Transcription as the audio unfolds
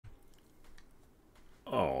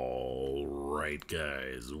Alright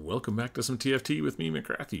guys, welcome back to some TFT with me,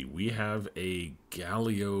 Mcwrathy. We have a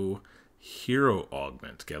GALIO hero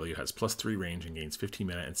augment. GALIO has +3 range and gains 15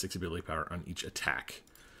 mana and 6 ability power on each attack.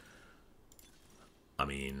 I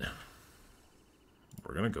mean,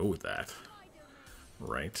 we're gonna go with that,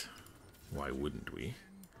 right? Why wouldn't we?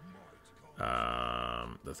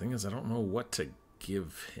 The thing is, I don't know what to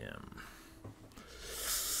give him.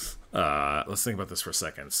 Let's think about this for a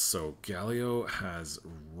second. So GALIO has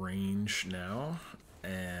range now,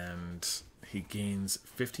 and he gains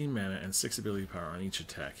 15 mana and 6 ability power on each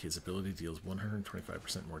attack. His ability deals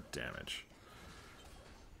 125% more damage.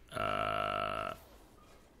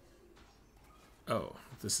 Oh,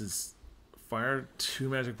 this is fire 2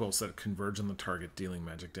 magic bolts that converge on the target, dealing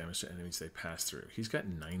magic damage to enemies they pass through. He's got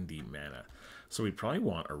 90 mana, so we'd probably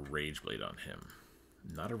want a Rage Blade on him.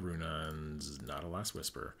 Not a Runans, not a Last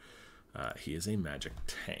Whisper. He is a magic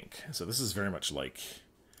tank. So this is very much like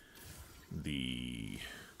the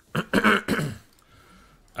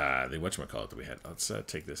whatchamacallit that we had. Let's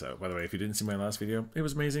take this out. By the way, if you didn't see my last video, it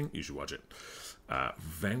was amazing. You should watch it.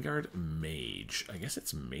 Vanguard Mage. I guess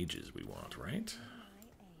it's mages we want, right?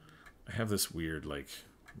 I have this weird, like,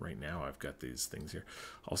 right now I've got these things here.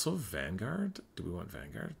 Also Vanguard. Do we want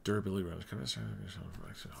Vanguard? Durability,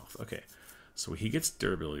 health. Okay. So he gets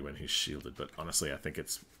durability when he's shielded, but honestly, I think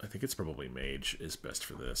it's probably Mage is best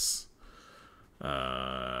for this.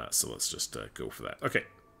 So let's just go for that. Okay,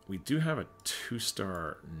 we do have a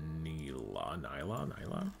 2-star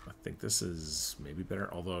Nyla. I think this is maybe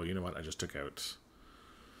better. Although you know what, I just took out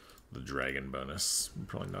the dragon bonus.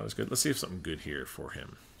 Probably not as good. Let's see if something good here for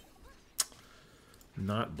him.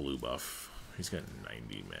 Not blue buff. He's got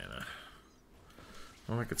 90 mana. I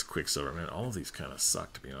don't think it's Quicksilver, man. All of these kind of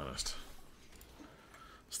suck, to be honest.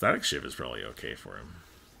 Static Shiv is probably okay for him.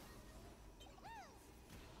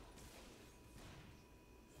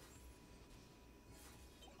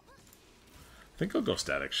 I think I'll go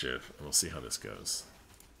Static Shiv, and we'll see how this goes.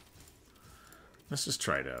 Let's just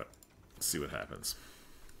try it out. See what happens.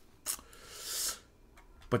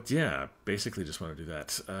 But yeah, basically just want to do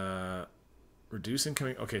that. Reduce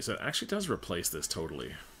incoming... Okay, so it actually does replace this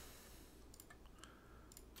totally.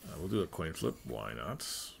 We'll do a coin flip. Why not?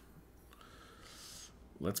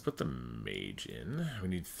 Let's put the mage in. We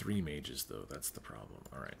need 3 mages, though. That's the problem.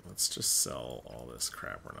 Alright, let's just sell all this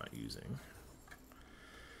crap we're not using.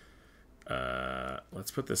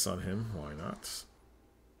 Let's put this on him. Why not?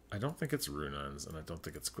 I don't think it's Runans, and I don't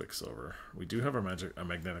think it's Quicksilver. We do have a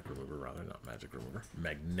magnetic remover, rather, not magic remover.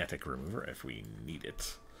 Magnetic remover, if we need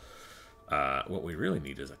it. What we really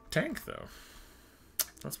need is a tank, though.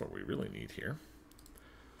 That's what we really need here.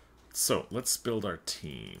 So, let's build our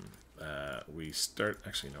team. We start...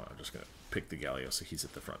 Actually, no, I'm just going to pick the GALIO so he's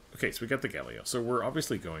at the front. Okay, so we got the GALIO. So we're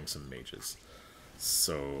obviously going some mages.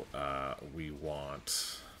 So we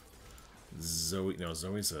want Zoe... No,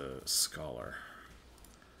 Zoe's a scholar.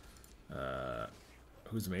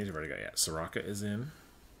 Who's the mage? I've already got... Yeah, Soraka is in.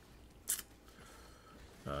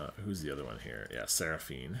 Who's the other one here? Yeah,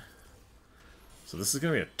 Seraphine. So this is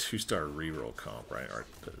going to be a 2-star reroll comp, right? Or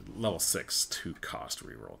level 6 2-cost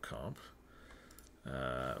reroll comp.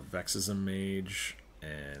 Vex is a mage,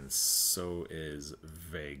 and so is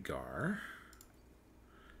Vagar. I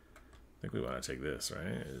think we want to take this,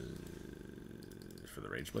 right? For the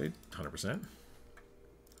Rage Blade, 100%.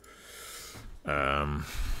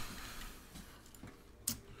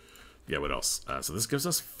 Yeah, what else? So this gives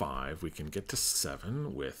us 5. We can get to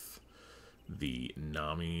 7 with the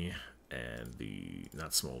Nami and the,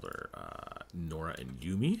 not Smolder, Nora and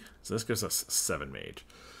Yumi. So this gives us 7 mage.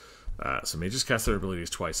 So mages cast their abilities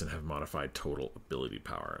twice and have modified total ability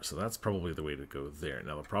power. So that's probably the way to go there.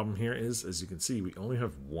 Now the problem here is, as you can see, we only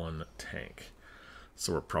have 1 tank.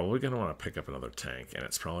 So we're probably going to want to pick up another tank, and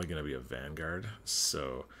it's probably going to be a Vanguard.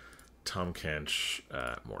 So Tom Kench,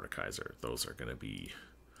 Mordekaiser, those are going to be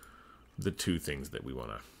the 2 things that we want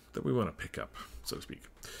to pick up, so to speak.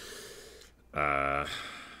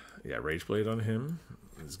 Yeah, Rage Blade on him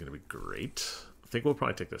is going to be great. I think we'll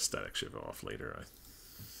probably take the Static Shiv off later. I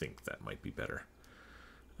think that might be better.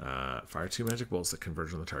 Fire 2 magic bolts that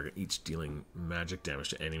converge on the target, each dealing magic damage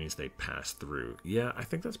to enemies they pass through. Yeah, I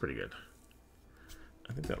think that's pretty good.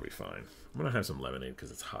 I think that'll be fine. I'm going to have some lemonade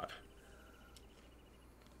because it's hot.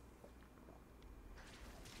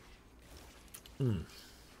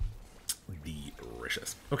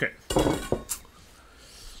 Delicious. Okay.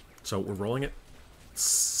 So we're rolling it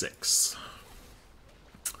 6.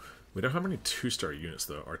 We don't have any 2-star units,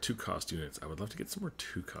 though, or 2-cost units. I would love to get some more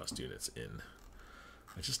 2-cost units in.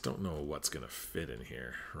 I just don't know what's going to fit in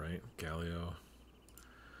here, right? GALIO.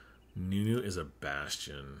 Nunu is a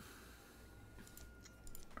Bastion.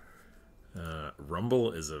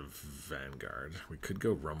 Rumble is a Vanguard. We could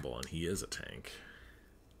go Rumble, and he is a tank.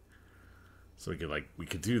 So we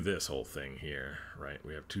could do this whole thing here, right?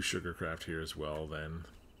 We have 2 Sugarcraft here as well. Then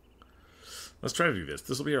let's try to do this.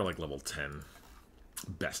 This will be our like level 10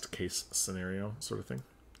 best case scenario sort of thing.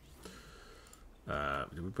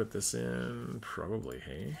 Do we put this in? Probably.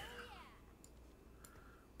 Hey,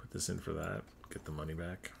 put this in for that. Get the money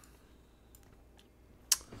back.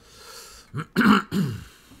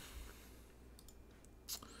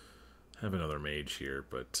 Have another mage here,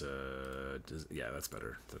 but yeah, that's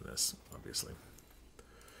better than this, obviously.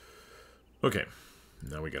 Okay,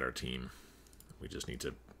 now we got our team. We just need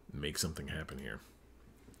to make something happen here.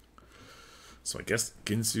 So I guess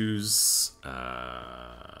Ginsu's...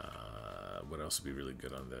 what else would be really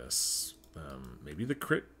good on this? Maybe the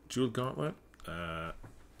crit Jeweled Gauntlet.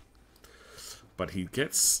 But he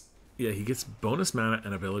gets... Yeah, he gets bonus mana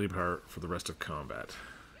and ability power for the rest of combat.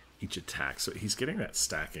 Each attack. So he's getting that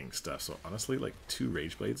stacking stuff. So honestly, like 2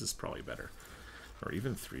 Rage Blades is probably better. Or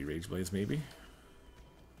even 3 Rage Blades, maybe.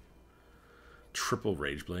 Triple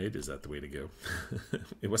Rage Blade, is that the way to go?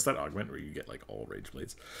 What's that augment where you get like all Rage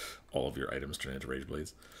Blades? All of your items turn into Rage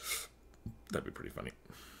Blades. That'd be pretty funny.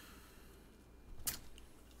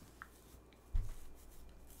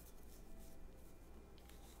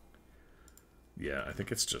 Yeah, I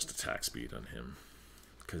think it's just attack speed on him.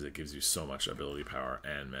 Because it gives you so much ability power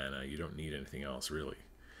and mana. You don't need anything else, really.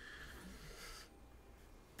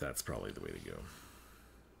 That's probably the way to go.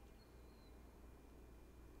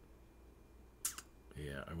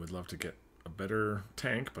 Yeah, I would love to get a better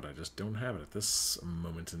tank, but I just don't have it at this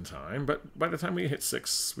moment in time. But by the time we hit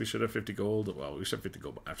 6, we should have 50 gold. Well, we should have 50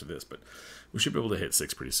 gold after this, but we should be able to hit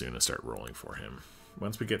 6 pretty soon and start rolling for him.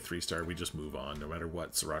 Once we get 3-star, we just move on. No matter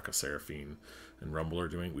what Soraka, Seraphine, and Rumble are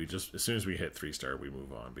doing, we just, as soon as we hit 3-star, we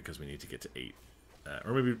move on because we need to get to 8.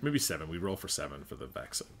 Or maybe 7. We roll for 7 for the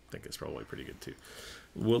Vex. I think it's probably pretty good too.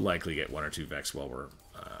 We'll likely get 1 or 2 Vex while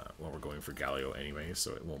we're going for Galio anyway,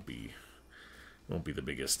 so it won't be the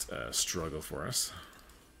biggest struggle for us.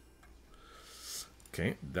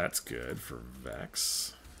 Okay, that's good for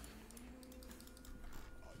Vex.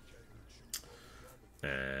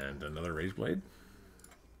 And another Rage Blade.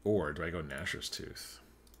 Or do I go Gnasher's Tooth?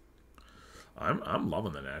 I'm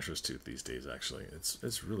loving the Gnasher's Tooth these days, actually.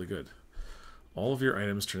 It's really good. All of your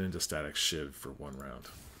items turn into Static Shiv for 1 round.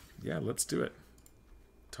 Yeah, let's do it.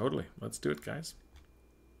 Totally. Let's do it, guys.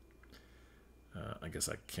 I guess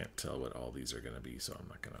I can't tell what all these are gonna be, so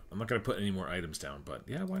I'm not gonna put any more items down, but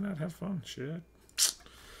yeah, why not have fun? Shit.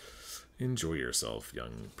 Enjoy yourself,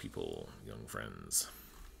 young people, young friends.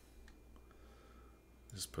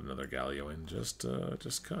 Just put another Galio in, just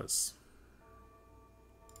cuz.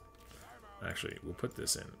 Actually, we'll put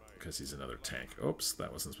this in because he's another tank. Oops,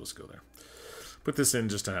 that wasn't supposed to go there. Put this in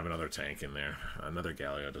just to have another tank in there. Another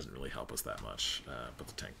Galio doesn't really help us that much, but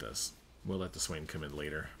the tank does. We'll let the Swain come in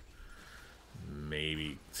later.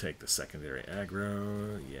 Maybe take the secondary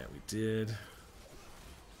aggro. Yeah, we did.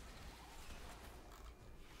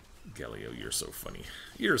 Galio, you're so funny.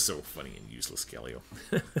 You're so funny and useless, Galio.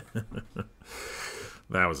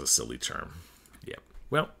 That was a silly charm. Yeah.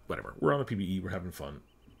 Well, whatever. We're on the PBE. We're having fun.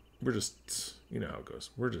 We're just, you know how it goes.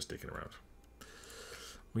 We're just dicking around.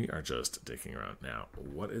 We are just dicking around. Now,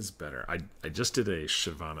 what is better? I just did a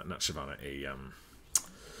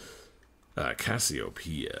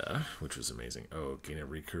Cassiopeia, which was amazing. Oh, gain a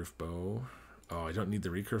recurve bow. Oh, I don't need the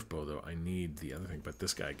recurve bow, though. I need the other thing. But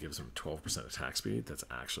this guy gives him 12% attack speed. That's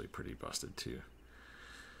actually pretty busted, too.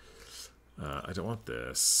 I don't want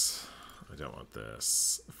this. I don't want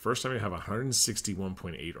this. First time you have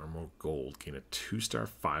 161.8 or more gold, gain a 2-star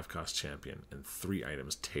 5-cost champion and 3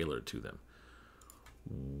 items tailored to them.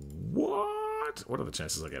 What? What are the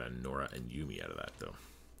chances I get a Nora and Yumi out of that, though?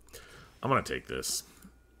 I'm going to take this.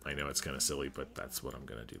 I know it's kind of silly, but that's what I'm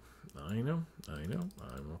going to do. I know.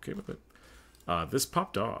 I'm okay with it. This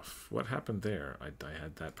popped off. What happened there? I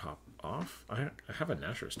had that pop off. I have a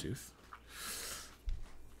Gnasher's Tooth.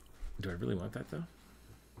 Do I really want that, though?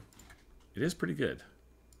 It is pretty good.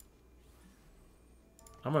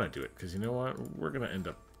 I'm going to do it, because you know what? We're going to end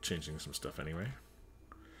up changing some stuff anyway.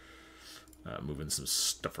 Moving some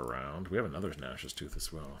stuff around. We have another Gnasher's Tooth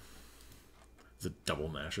as well. Is it double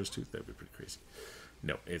Gnasher's Tooth? That would be pretty crazy.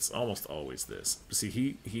 No, it's almost always this. But see,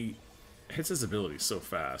 he hits his ability so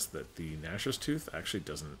fast that the Gnasher's Tooth actually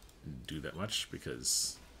doesn't do that much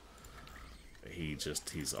because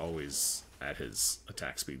he's always at his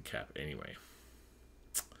attack speed cap anyway.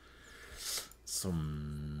 So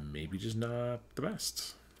maybe just not the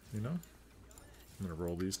best, you know? I'm going to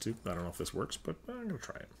roll these two. I don't know if this works, but I'm going to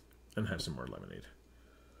try it and have some more lemonade.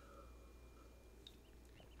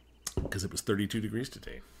 because it was 32 degrees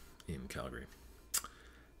today in Calgary.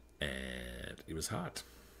 And it was hot.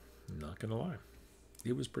 I'm not going to lie.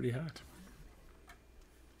 It was pretty hot.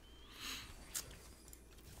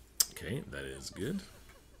 Okay, that is good.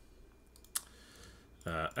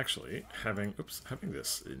 Actually, having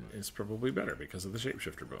this is probably better because of the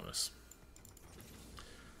shapeshifter bonus.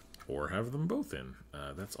 Or have them both in.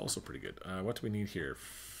 That's also pretty good. What do we need here?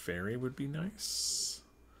 Fairy would be nice.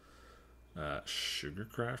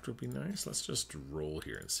 Sugarcraft would be nice. Let's just roll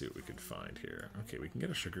here and see what we can find here. Okay, we can get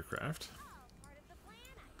a sugarcraft.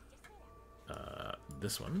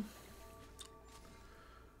 This one.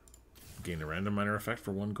 Gain a random minor effect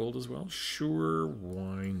for 1 gold as well. Sure,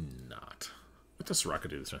 why not? What does Soraka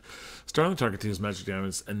do this one? Start on the target to use magic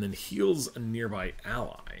damage and then heals a nearby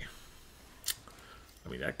ally. I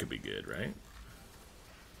mean, that could be good, right?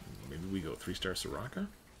 Maybe we go 3-star Soraka?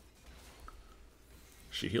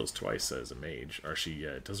 She heals twice as a mage, or she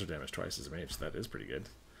does her damage twice as a mage, so that is pretty good.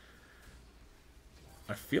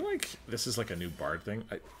 I feel like this is like a new bard thing.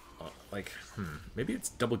 Maybe it's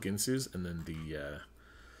double Ginsu's and then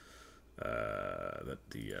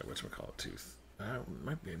whatchamacallit tooth.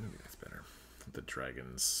 Maybe that's better. The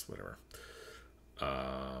dragons, whatever.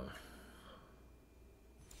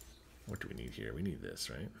 What do we need here? We need this,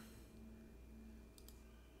 right?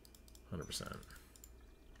 100%.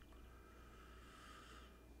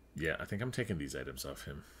 Yeah, I think I'm taking these items off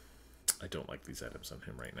him. I don't like these items on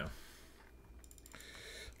him right now.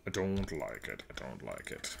 I don't like it. I don't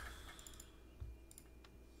like it.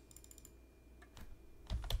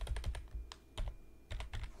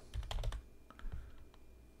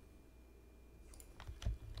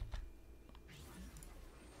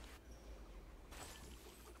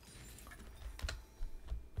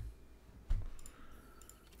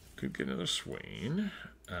 Could get another Swain.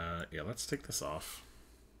 Yeah, let's take this off.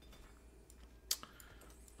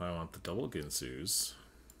 I want the double Ginsu's.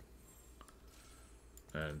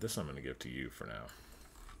 And this I'm going to give to you for now.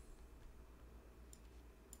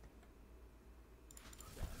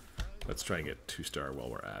 Let's try and get 2-star while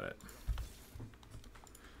we're at it.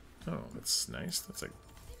 Oh, that's nice. That's a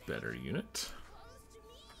better unit.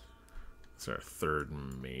 That's our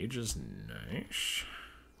 3rd mage is nice.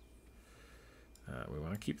 We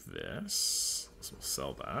want to keep this, so we'll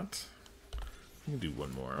sell that. We can do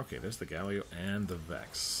 1 more. Okay, there's the Galio and the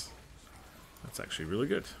Vex. That's actually really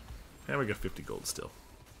good. And we got 50 gold still.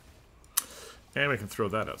 And we can throw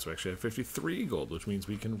that out, so we actually have 53 gold, which means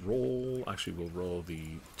we can roll, actually we'll roll the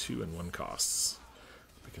 2 and 1 costs,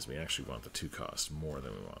 because we actually want the 2 costs more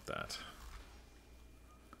than we want that.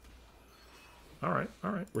 Alright,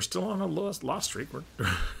 alright. We're still on a lost streak. We're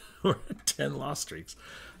at 10 lost streaks.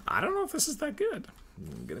 I don't know if this is that good.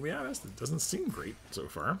 I'm gonna be honest, it doesn't seem great so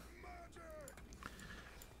far.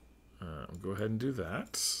 We'll go ahead and do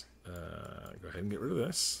that. Go ahead and get rid of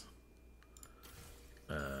this.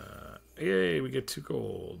 Yay, we get 2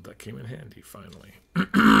 gold. That came in handy, finally.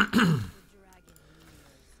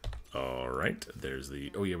 Alright, there's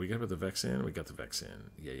the... Oh yeah, we got the Vex in. We got the Vex in.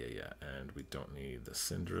 Yeah. And we don't need the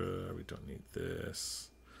Syndra. We don't need this.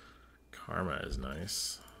 Karma is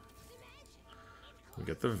nice. We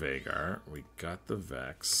got the Vagar. We got the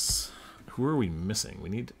Vex. Who are we missing? We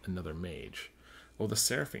need another mage. Oh, the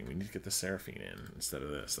Seraphine. We need to get the Seraphine in instead of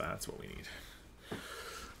this. That's what we need.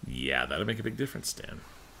 Yeah, that'll make a big difference, Stan.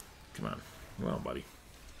 Come on. Come on, buddy.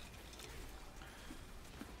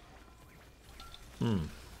 I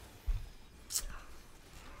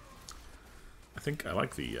think I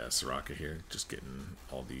like the Soraka here. Just getting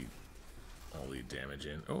all the damage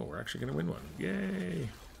in. Oh, we're actually going to win one. Yay!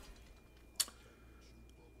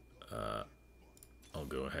 I'll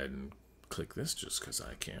go ahead and click this just because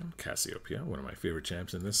I can. Cassiopeia, one of my favorite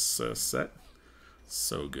champs in this set.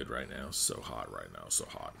 So good right now. So hot right now. So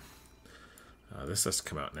hot. This has to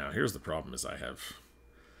come out now. Here's the problem is I have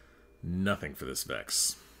nothing for this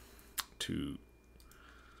Vex to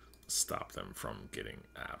stop them from getting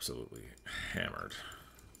absolutely hammered.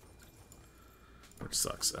 Which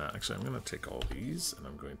sucks. Actually, I'm going to take all these and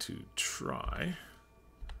I'm going to try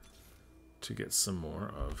to get some more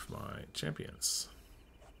of my champions.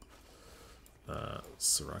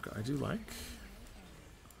 Soraka I do like.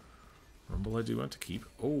 Rumble I do want to keep.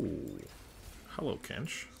 Oh, hello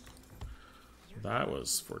Kench. That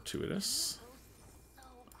was fortuitous.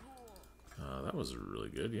 That was really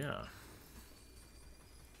good, yeah.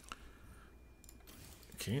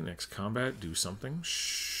 Okay, next combat, do something.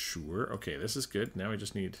 Sure. Okay, this is good. Now we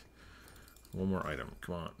just need one more item.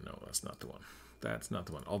 Come on. No, that's not the one. That's not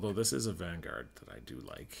the one. Although this is a Vanguard that I do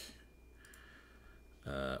like.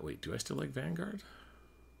 Wait, do I still like Vanguard?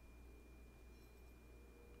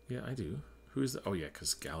 Yeah, I do. Who's the... Oh, yeah,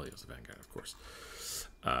 because Galio's the Vanguard, of course.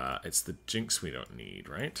 It's the Jinx we don't need,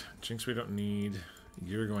 right? Jinx we don't need.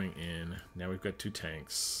 You're going in. Now we've got 2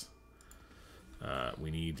 tanks.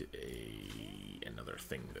 We need another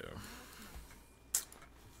thing, though.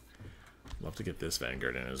 Love to get this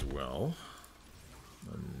Vanguard in as well.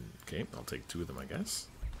 Okay, I'll take 2 of them, I guess.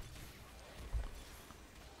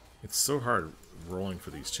 It's so hard rolling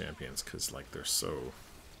for these champions because, like, there's so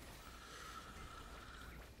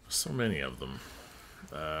many of them.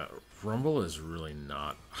 Rumble is really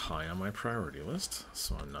not high on my priority list,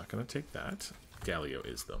 so I'm not going to take that. GALIO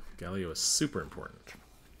is, though. GALIO is super important.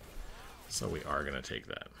 So we are going to take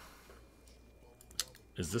that.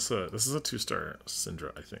 Is this a... This is a 2-star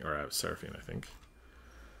Syndra, I think, or Seraphine, I think.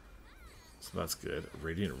 So that's good.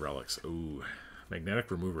 Radiant Relics. Ooh. Magnetic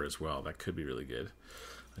Remover as well. That could be really good.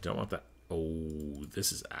 I don't want that. Oh,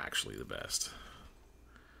 this is actually the best.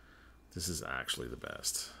 This is actually the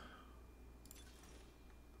best.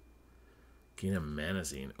 Gain a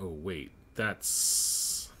Manazine. Oh, wait.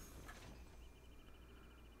 That's...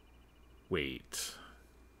 Wait.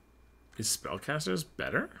 Is Spellcasters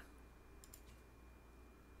better?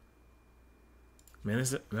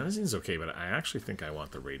 Manazine's okay, but I actually think I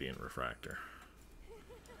want the Radiant Refractor.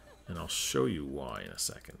 And I'll show you why in a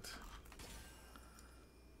second.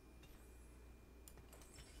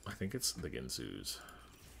 I think it's the Ginsus.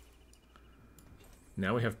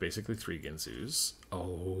 Now we have basically 3 Ginsus.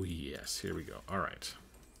 Oh, yes. Here we go. All right.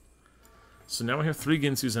 So now we have 3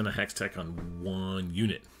 Ginsus and a Hextech on 1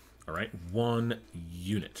 unit. All right? 1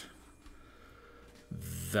 unit.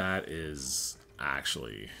 That is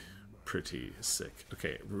actually pretty sick.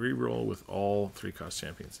 Okay, reroll with all 3-cost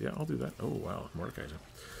champions. Yeah, I'll do that. Oh, wow. Mordekaiser.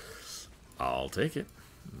 I'll take it.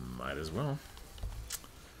 Might as well.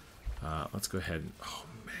 Let's go ahead and... Oh,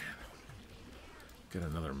 man. Get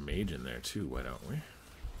another mage in there, too. Why don't we?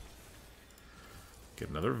 Get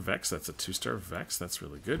another Vex. That's a 2-star Vex. That's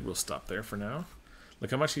really good. We'll stop there for now.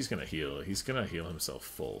 Look how much he's going to heal. He's going to heal himself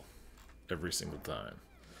full every single time.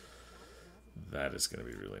 That is going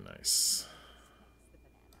to be really nice.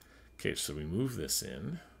 Okay, so we move this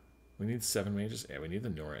in. We need 7 mages. Yeah, we need the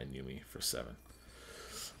Nora and Yumi for 7.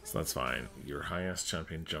 So that's fine. Your highest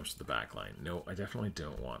champion jumps to the back line. No, I definitely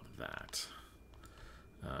don't want that.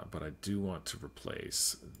 But I do want to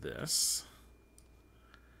replace this.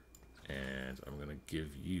 And I'm going to give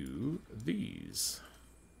you these.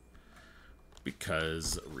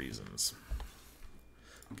 Because reasons.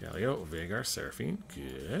 GALIO, Vhagar, Seraphine.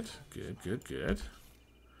 Good, good, good, good.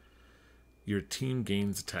 Your team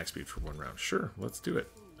gains attack speed for 1 round. Sure, let's do it.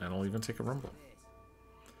 And I'll even take a Rumble.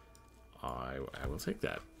 I will take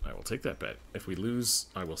that. I will take that bet. If we lose,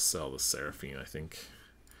 I will sell the Seraphine, I think.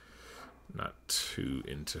 Not too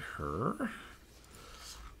into her.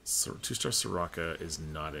 So 2-star Soraka is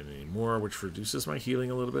not in anymore, which reduces my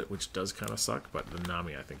healing a little bit, which does kind of suck, but the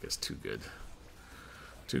Nami, I think, is too good.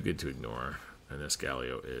 Too good to ignore. And this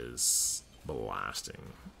GALIO is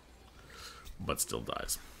blasting, but still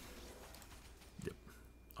dies. Yep.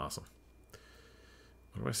 Awesome.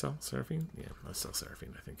 What do I sell? Seraphine? Yeah, I sell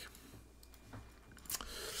Seraphine, I think.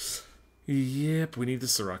 Yep, we need the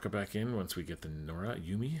Soraka back in once we get the Nora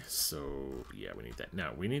Yumi. So, yeah, we need that.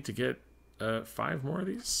 Now, we need to get 5 more of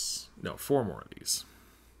these? No, 4 more of these.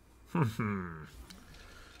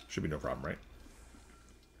 Should be no problem, right?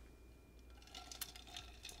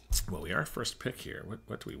 Well, we are first pick here.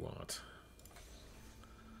 What do we want?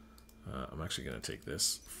 I'm actually going to take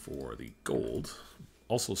this for the gold.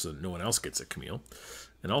 Also, so no one else gets a Camille.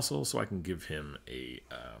 And also, so I can give him a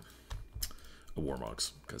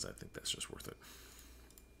Warmogs, because I think that's just worth it.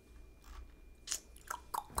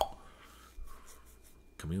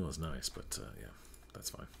 Camille is nice, but yeah, that's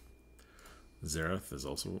fine. Xerath is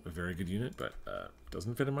also a very good unit, but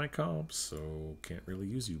doesn't fit in my comp, so can't really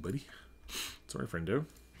use you, buddy. Sorry, friendo.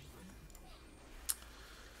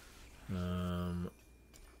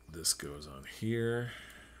 This goes on here.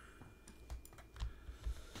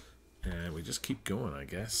 And we just keep going, I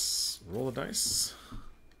guess. Roll the dice.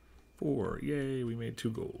 4. Yay, we made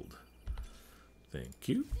 2 gold. Thank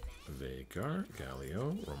you. Vhagar,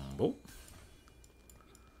 GALIO, Rumble.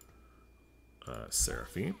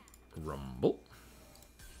 Seraphine, Rumble.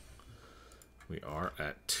 We are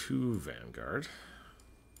at 2 Vanguard.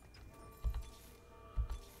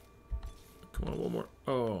 Come on, one more.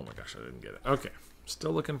 Oh my gosh, I didn't get it. Okay,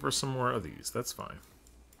 still looking for some more of these. That's fine.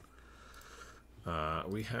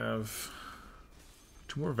 We have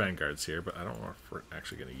 2 more Vanguards here, but I don't know if we're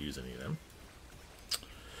actually going to use any of them.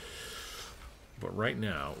 But right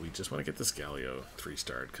now, we just want to get this GALIO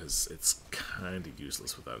 3-starred, because it's kind of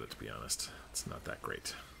useless without it, to be honest. It's not that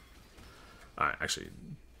great. Actually,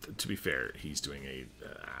 to be fair, he's doing an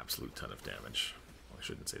absolute ton of damage. Well, I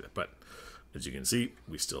shouldn't say that, but as you can see,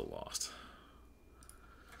 we still lost.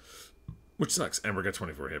 Which sucks, and we're at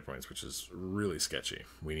 24 hit points, which is really sketchy.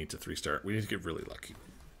 We need to 3-star. We need to get really lucky.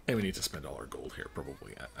 And we need to spend all our gold here,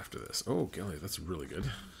 probably, after this. Oh, GALIO, that's really good.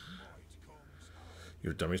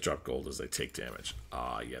 Your dummies drop gold as they take damage.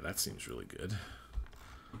 Ah, yeah, that seems really good.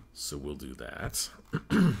 So we'll do that.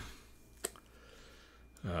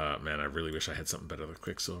 Man, I really wish I had something better than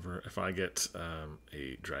Quicksilver. If I get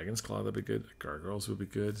a Dragon's Claw, that'd be good. Gargoyles would be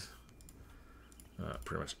good.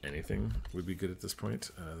 Pretty much anything would be good at this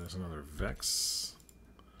point. There's another Vex.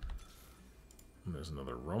 And there's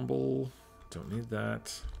another Rumble. Don't need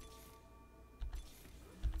that.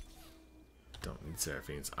 Don't need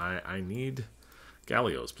Seraphines. I need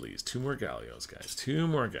Galios, please. 2 more Galios, guys. 2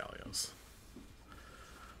 more Galios.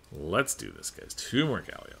 Let's do this, guys. 2 more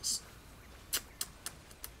Galios.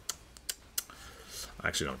 I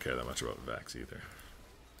actually don't care that much about Vex either.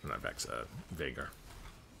 Not Vex, Vhagar.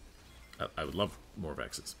 I would love more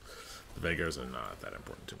Vexes. The Vhagars are not that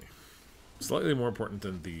important to me. Slightly more important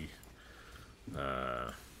than the...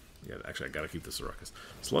 yeah, actually, I gotta keep the Soraka's.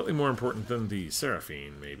 Slightly more important than the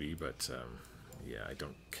Seraphine, maybe, but yeah, I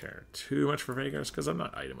don't care too much for Vhagars because I'm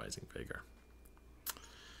not itemizing Vhagar.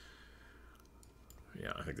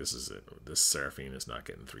 Yeah, I think this is it. This Seraphine is not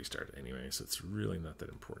getting 3-starred anyway, so it's really not that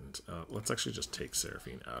important. Let's actually just take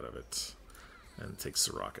Seraphine out of it and take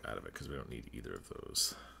Soraka out of it because we don't need either of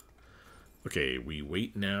those. Okay, we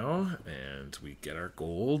wait now and we get our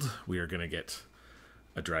gold. We are going to get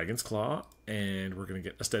a Dragon's Claw and we're going to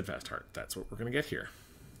get a Steadfast Heart. That's what we're going to get here.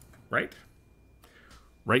 Right?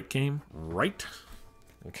 Right, game? Right?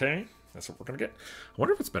 Okay, that's what we're going to get. I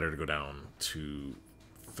wonder if it's better to go down to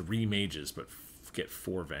 3 mages but get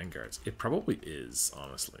 4 vanguards. It probably is,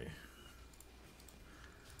 honestly.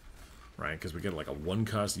 Right, because we get like a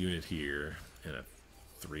 1-cost unit here and a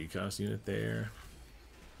 3-cost unit there.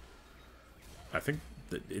 I think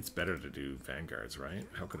that it's better to do vanguards, right?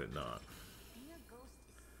 How could it not?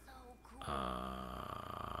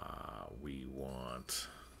 We want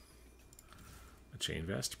a chain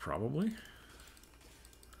vest, probably.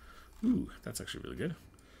 Ooh, that's actually really good.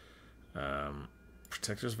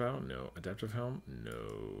 Protector's Vow? No. Adaptive Helm?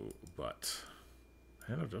 No. But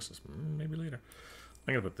Hand of Justice? Maybe later.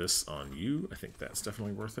 I'm going to put this on you. I think that's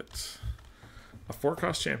definitely worth it. A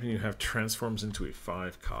 4-cost champion you have transforms into a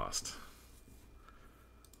 5-cost.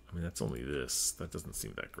 I mean, that's only this. That doesn't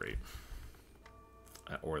seem that great.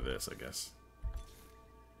 Or this, I guess.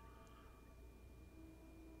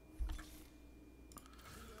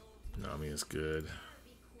 Nami is good.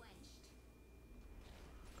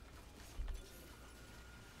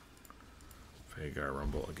 Vhagar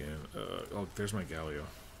Rumble again. Oh, there's my Galio.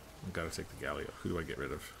 I've got to take the Galio. Who do I get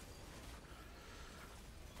rid of?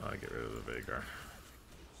 I get rid of the Vhagar.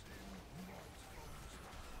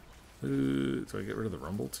 Do I get rid of the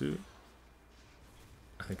Rumble too?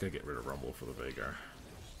 I think I get rid of Rumble for the Vhagar.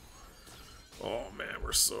 Oh man,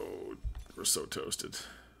 we're so toasted.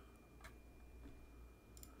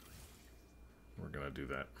 We're gonna do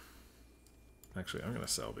that. Actually, I'm gonna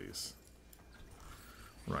sell these.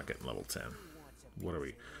 We're not getting level 10. What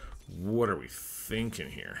are we thinking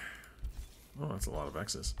here? Oh, that's a lot of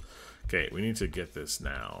X's. Okay, we need to get this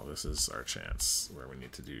now. This is our chance where we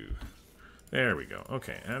need to do. There we go.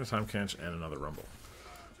 Okay, and a time catch and another Rumble.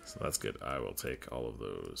 So that's good. I will take all of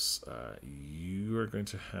those. You are going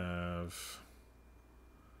to have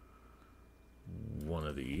one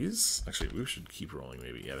of these. Actually, we should keep rolling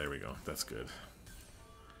maybe. Yeah, there we go. That's good.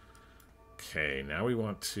 Okay, now we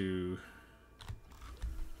want to...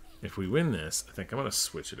 If we win this, I think I'm going to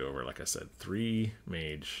switch it over. Like I said, 3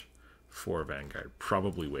 Mage, 4 Vanguard.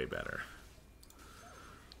 Probably way better.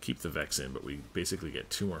 Keep the Vex in, but we basically get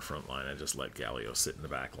 2 more frontline and just let Galio sit in the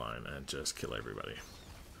back line and just kill everybody.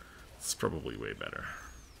 It's probably way better.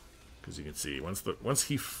 Because you can see, once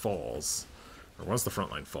he falls, or once the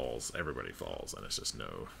frontline falls, everybody falls, and it's just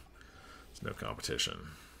there's no competition.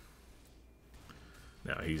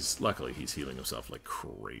 Now, luckily he's healing himself like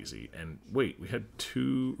crazy. And wait, we had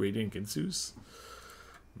 2 Radiant Ginsus?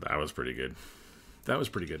 That was pretty good. That was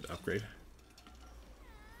pretty good upgrade.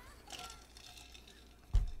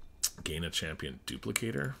 Gain a champion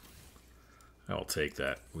duplicator. I'll take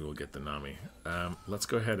that. We will get the Nami. Let's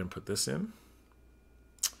go ahead and put this in.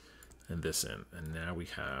 And this in. And now we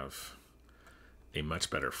have a much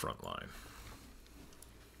better front line.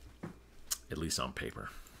 At least on paper.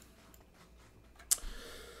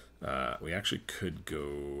 We actually could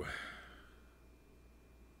go...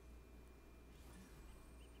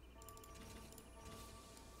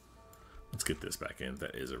 Let's get this back in.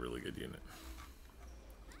 That is a really good unit.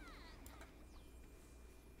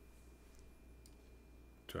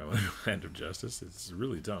 Do I want to go Hand of Justice? It's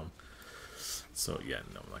really dumb. So, yeah,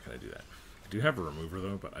 no, I'm not going to do that. I do have a remover,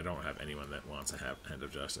 though, but I don't have anyone that wants to have Hand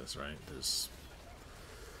of Justice, right? There's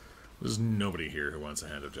nobody here who wants a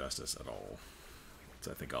Hand of Justice at all.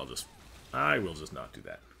 So I think I will just not do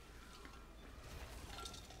that.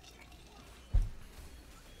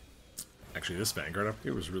 Actually, this Vanguard up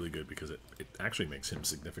here was really good because it actually makes him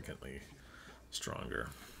significantly stronger.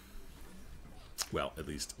 Well, at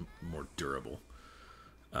least more durable.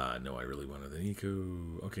 No, I really wanted an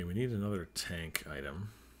eco. Okay, we need another tank item.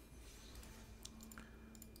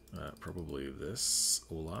 Probably this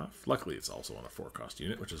Olaf. Luckily, it's also on a 4-cost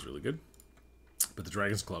unit, which is really good. But the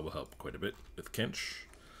Dragon's Claw will help quite a bit with Kench.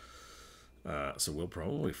 So we'll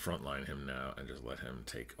probably frontline him now and just let him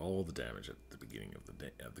take all the damage at the beginning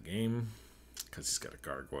of the game. Because he's got a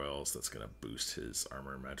Gargoyle, so that's going to boost his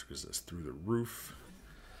armor and magic resist through the roof.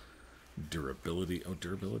 Durability. Oh,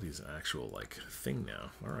 durability is an actual, like, thing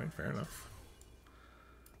now. Alright, fair enough.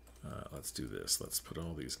 Let's do this. Let's put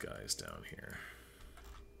all these guys down here.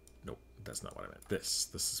 Nope, that's not what I meant. This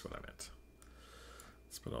is what I meant.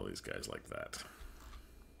 Let's put all these guys like that.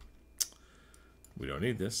 We don't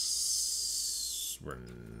need this. We're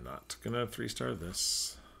not going to 3-star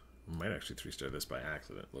this. We might actually 3-star this by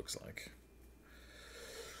accident, looks like.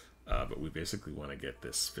 But we basically want to get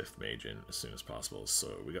this 5th mage in as soon as possible.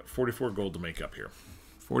 So we got 44 gold to make up here.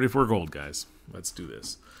 44 gold, guys. Let's do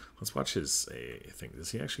this. Let's watch his thing.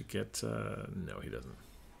 Does he actually get... no, he doesn't.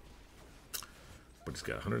 But he's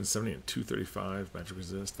got 170 and 235 magic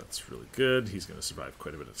resist. That's really good. He's going to survive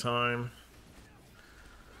quite a bit of time.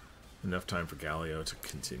 Enough time for GALIO to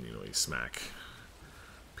continually smack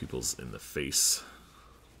people's in the face.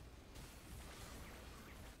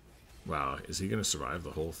 Wow, is he going to survive the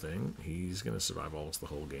whole thing? He's going to survive almost the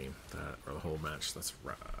whole game, or the whole match. That's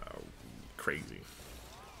crazy.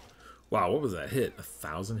 Wow, what was that hit?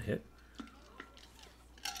 1,000 hit?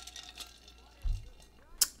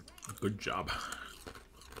 Good job.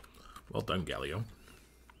 Well done, GALIO.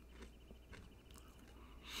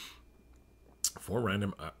 4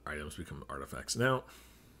 random items become artifacts. Now,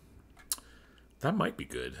 that might be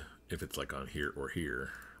good if it's like on here or here.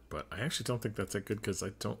 But I actually don't think that's that good because I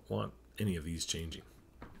don't want any of these changing.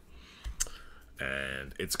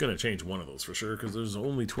 And it's going to change one of those for sure because there's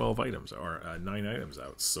only 12 items or 9 items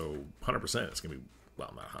out. So 100% it's going to be,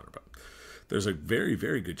 well, not 100, but there's a very,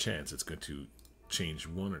 very good chance it's going to change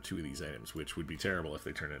 1 or 2 of these items, which would be terrible if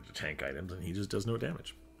they turn into tank items and he just does no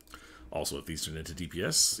damage. Also, if these turn into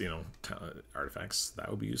DPS, you know, artifacts, that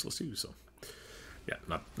would be useless too. So yeah,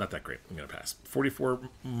 not that great. I'm going to pass. 44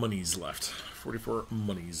 monies left. 44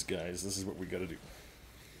 monies, guys. This is what we got to do.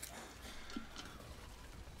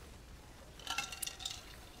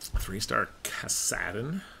 3-star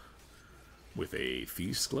Kassadin with a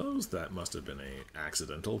Thief's Gloves. That must have been a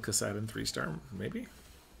accidental Kassadin 3-star, maybe?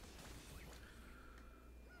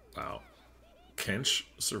 Wow. Kench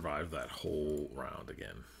survived that whole round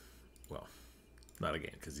again. Well, not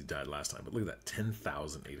again, because he died last time. But look at that,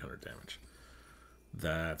 10,800 damage.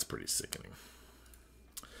 That's pretty sickening.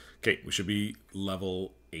 Okay, we should be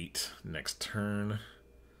level 8 next turn.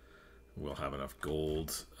 We'll have enough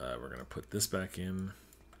gold. We're going to put this back in.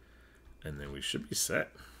 And then we should be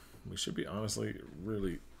set. We should be, honestly,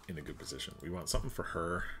 really in a good position. We want something for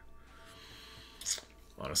her.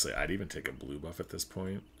 Honestly, I'd even take a blue buff at this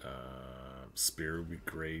point. Spear would be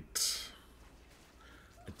great.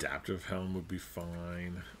 Adaptive Helm would be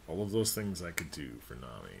fine. All of those things I could do for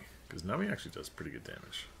Nami. Because Nami actually does pretty good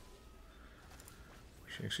damage.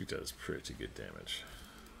 She actually does pretty good damage.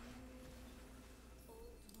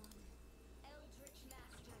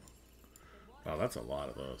 Wow, that's a lot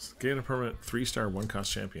of those. Gain a permanent 3-star 1-cost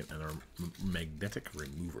champion and our magnetic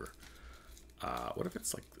remover. What if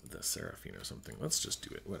it's like the Seraphine or something? Let's just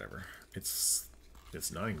do it. Whatever. It's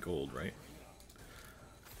 9 gold, right?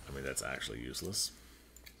 I mean, that's actually useless.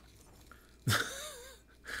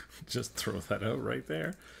 Just throw that out right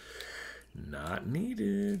there. Not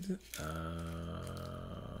needed.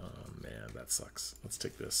 Man, that sucks. Let's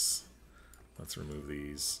take this. Let's remove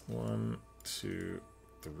these. 1, 2,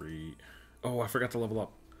 3. Oh, I forgot to level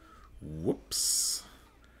up. Whoops.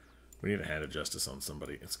 We need a Hand of Justice on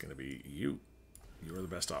somebody. It's going to be you. You are the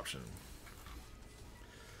best option.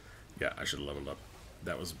 Yeah, I should have leveled up.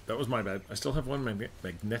 That was my bad. I still have 1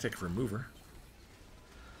 magnetic remover.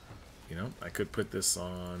 You know, I could put this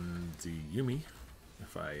on the Yumi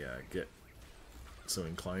if I get so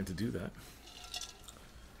inclined to do that.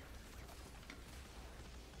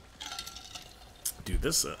 Dude,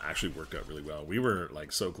 this actually worked out really well. We were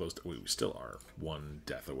like so close to, we still are 1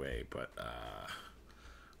 death away, but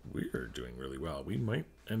we're doing really well. We might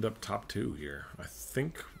end up top 2 here. I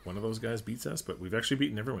think one of those guys beats us, but we've actually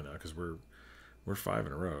beaten everyone now because we're 5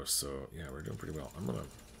 in a row. So yeah, we're doing pretty well. I'm gonna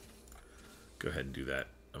go ahead and do that.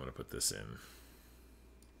 I'm gonna put this in,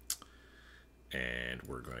 and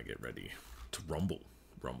we're gonna get ready to rumble.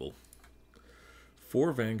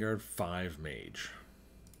 4 Vanguard, 5 Mage.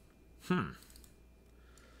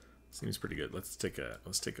 Seems pretty good. Let's take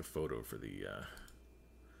a photo for the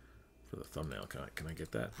thumbnail. Can I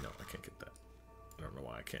get that? No, I can't get that. I don't know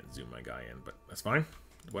why I can't zoom my guy in, but that's fine.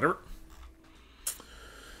 Whatever.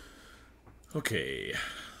 Okay,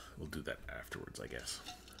 we'll do that afterwards, I guess.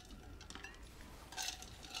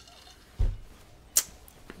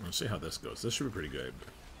 Let's see how this goes. This should be pretty good.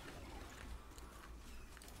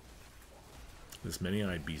 This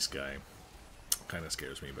many-eyed beast guy kind of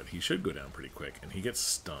scares me, but he should go down pretty quick, and he gets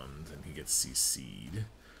stunned, and he gets CC'd.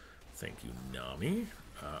 Thank you, Nami.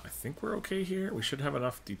 I think we're okay here. We should have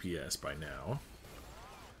enough DPS by now.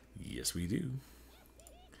 Yes, we do.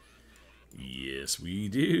 Yes, we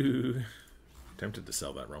do. Tempted to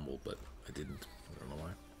sell that rumble, but I didn't. I don't know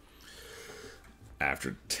why.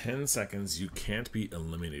 After 10 seconds, you can't be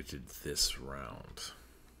eliminated this round.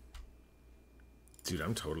 Dude,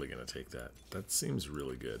 I'm totally going to take that. That seems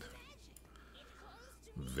really good.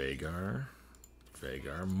 Vhagar.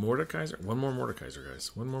 Mordekaiser. One more Mordekaiser,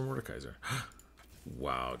 guys. One more Mordekaiser.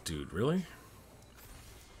 Wow, dude, really?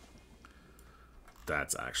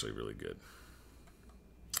 That's actually really good.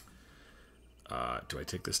 Do I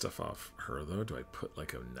take this stuff off her, though? Do I put,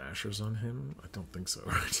 like, a Nashor's on him? I don't think so,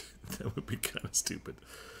 right? That would be kind of stupid.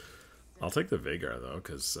 I'll take the Vhagar, though,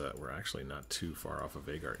 because we're actually not too far off of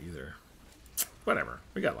Vhagar either. Whatever.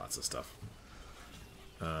 We got lots of stuff.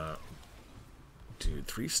 Dude,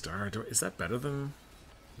 3-star. Is that better than...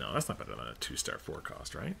 No, that's not better than a 2-star 4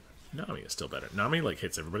 cost, right? Nami is still better. Nami, like,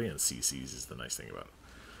 hits everybody and CCs is the nice thing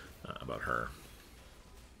about her.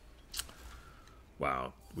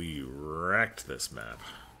 Wow, we wrecked this map.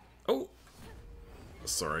 Oh!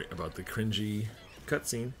 Sorry about the cringy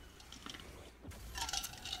cutscene.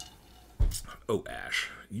 Oh, Ash.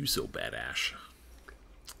 You so bad, Ash.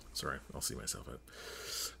 Sorry, I'll see myself out.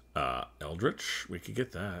 Eldritch, we could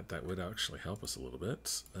get that. That would actually help us a little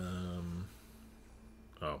bit.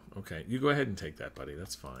 Oh, okay. You go ahead and take that, buddy.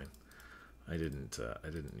 That's fine. I didn't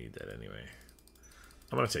need that anyway.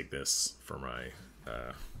 I'm gonna take this for my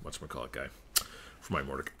whatchamacallit guy. For my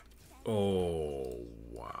Mordecai. Oh,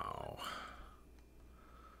 wow.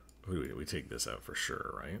 We take this out for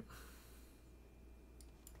sure, right?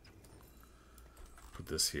 Put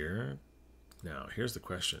this here. Now, here's the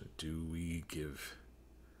question. Do we give...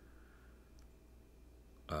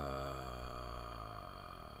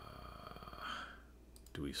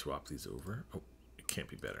 do we swap these over? Oh, it can't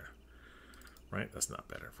be better. Right? That's not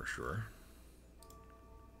better for sure.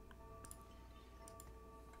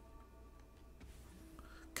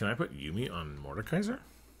 Can I put Yumi on Mordekaiser?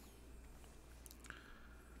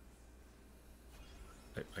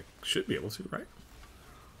 I should be able to, right?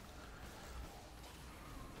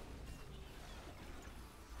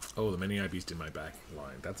 Oh, the many-eye beast in my back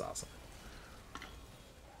line. That's awesome.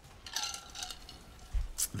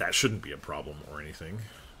 That shouldn't be a problem or anything,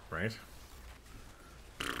 right?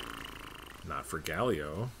 Not for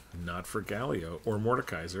GALIO. Not for GALIO or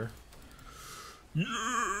Mordekaiser.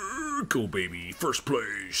 Yeah, go, baby. First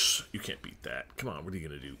place. You can't beat that. Come on, what are you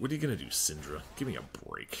going to do? What are you going to do, Syndra? Give me a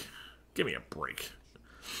break. Give me a break.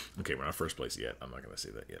 Okay, we're not first place yet. I'm not going to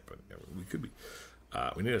say that yet, but we could be.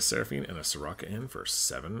 We need a Seraphine and a Soraka in for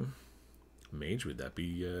 7 mage. Would that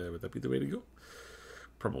be the way to go?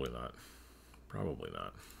 Probably not. Probably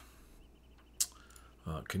not.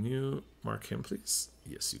 Can you mark him, please?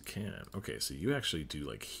 Yes, you can. Okay, so you actually do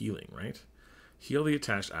like healing, right? Heal the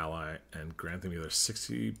attached ally and grant them either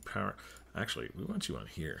 60 power. Actually, we want you on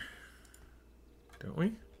here, don't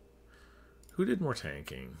we? Who did more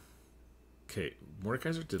tanking? Okay,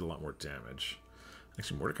 Mordekaiser did a lot more damage.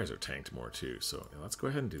 Actually, Mordekaiser tanked more too, so yeah, let's go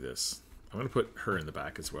ahead and do this. I'm going to put her in the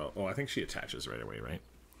back as well. Oh, I think she attaches right away, right?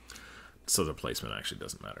 So the placement actually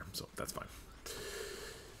doesn't matter, so that's fine.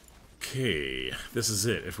 Okay, this is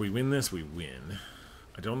it. If we win this, we win.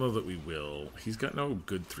 I don't know that we will. He's got no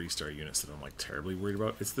good 3-star units that I'm like terribly worried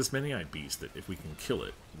about. It's this many-eyed beast that if we can kill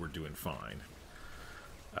it, we're doing fine.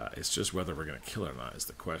 It's just whether we're going to kill it or not is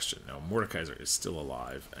the question. Now, Mordekaiser is still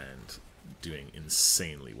alive and doing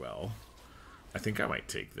insanely well. I think I might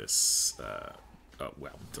take this. Oh,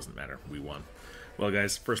 well, it doesn't matter. We won. Well,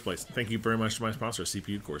 guys, first place. Thank you very much to my sponsor,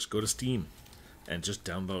 CPUCores. Go to Steam and just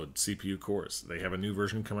download CPUCores. They have a new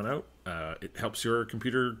version coming out. It helps your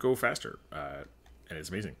computer go faster, and it's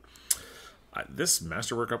amazing. This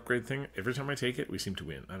masterwork upgrade thing, every time I take it, we seem to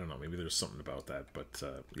win. I don't know, maybe there's something about that, but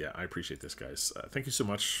yeah, I appreciate this, guys. Thank you so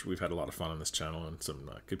much. We've had a lot of fun on this channel and some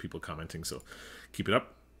good people commenting, so keep it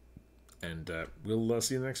up, and we'll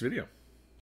see you in the next video.